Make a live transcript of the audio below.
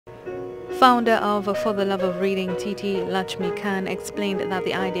Founder of For the Love of Reading, TT Lakshmi Khan, explained that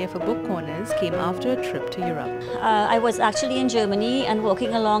the idea for book corners came after a trip to Europe. I was actually in Germany, and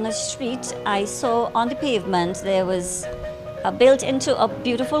walking along a street, I saw on the pavement there was built into a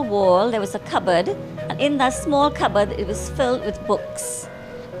beautiful wall, there was a cupboard, and in that small cupboard it was filled with books.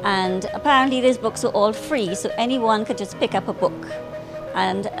 And apparently these books were all free, so anyone could just pick up a book.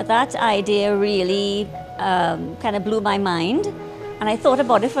 And that idea really kind of blew my mind. And I thought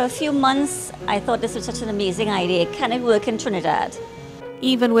about it for a few months. I thought this was such an amazing idea. Can it work in Trinidad?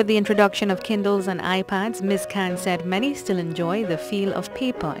 Even with the introduction of Kindles and iPads, Ms. Khan said many still enjoy the feel of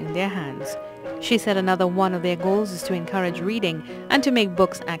paper in their hands. She said another one of their goals is to encourage reading and to make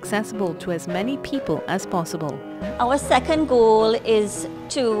books accessible to as many people as possible. Our second goal is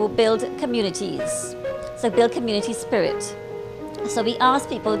to build communities, so build community spirit. So we ask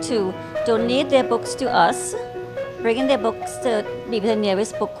people to donate their books to us, bring in their books to maybe the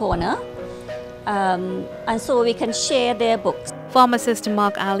nearest book corner, and so we can share their books. Pharmacist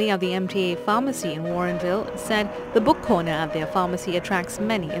Mark Ali of the MTA Pharmacy in Warrenville said the book corner at their pharmacy attracts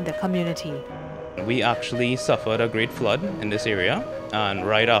many in the community. We actually suffered a great flood in this area, and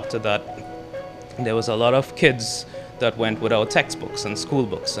right after that there was a lot of kids that went without textbooks and school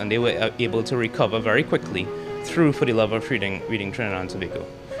books, and they were able to recover very quickly through For the Love of Reading Trinidad and Tobago.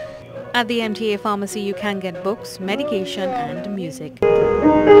 At the MTA Pharmacy, you can get books, medication and music.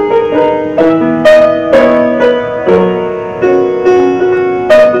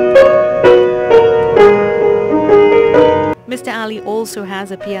 Mr. Ali also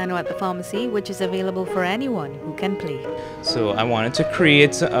has a piano at the pharmacy, which is available for anyone who can play. So I wanted to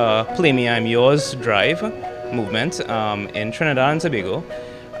create a Play Me I'm Yours drive movement in Trinidad and Tobago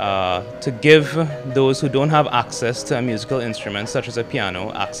to give those who don't have access to a musical instrument such as a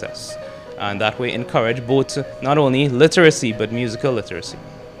piano access, and that way encourage both not only literacy but musical literacy.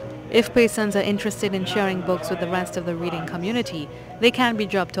 If persons are interested in sharing books with the rest of the reading community, they can be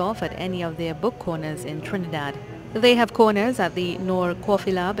dropped off at any of their book corners in Trinidad. They have corners at the Noor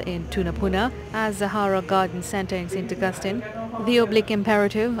Coffee Lab in Tunapuna, as Zahara Garden Centre in St. Augustine, the Oblique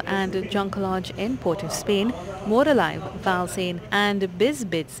Imperative and Junk Lodge in Port of Spain, More Alive, Valsane and Biz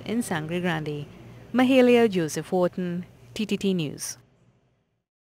Bits in Sangre Grande. Mahalia Joseph-Wharton, TTT News.